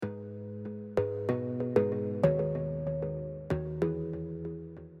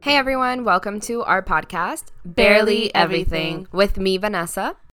Hey everyone, welcome to our podcast, Barely Everything, with me,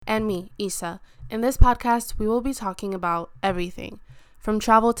 Vanessa. And me, Isa. In this podcast, we will be talking about everything, from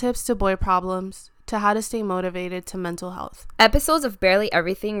travel tips to boy problems, to how to stay motivated to mental health. Episodes of Barely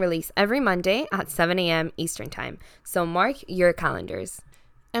Everything release every Monday at 7 a.m. Eastern Time, so mark your calendars.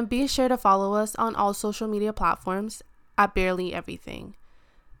 And be sure to follow us on all social media platforms at Barely Everything.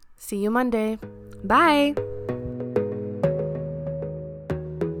 See you Monday. Bye!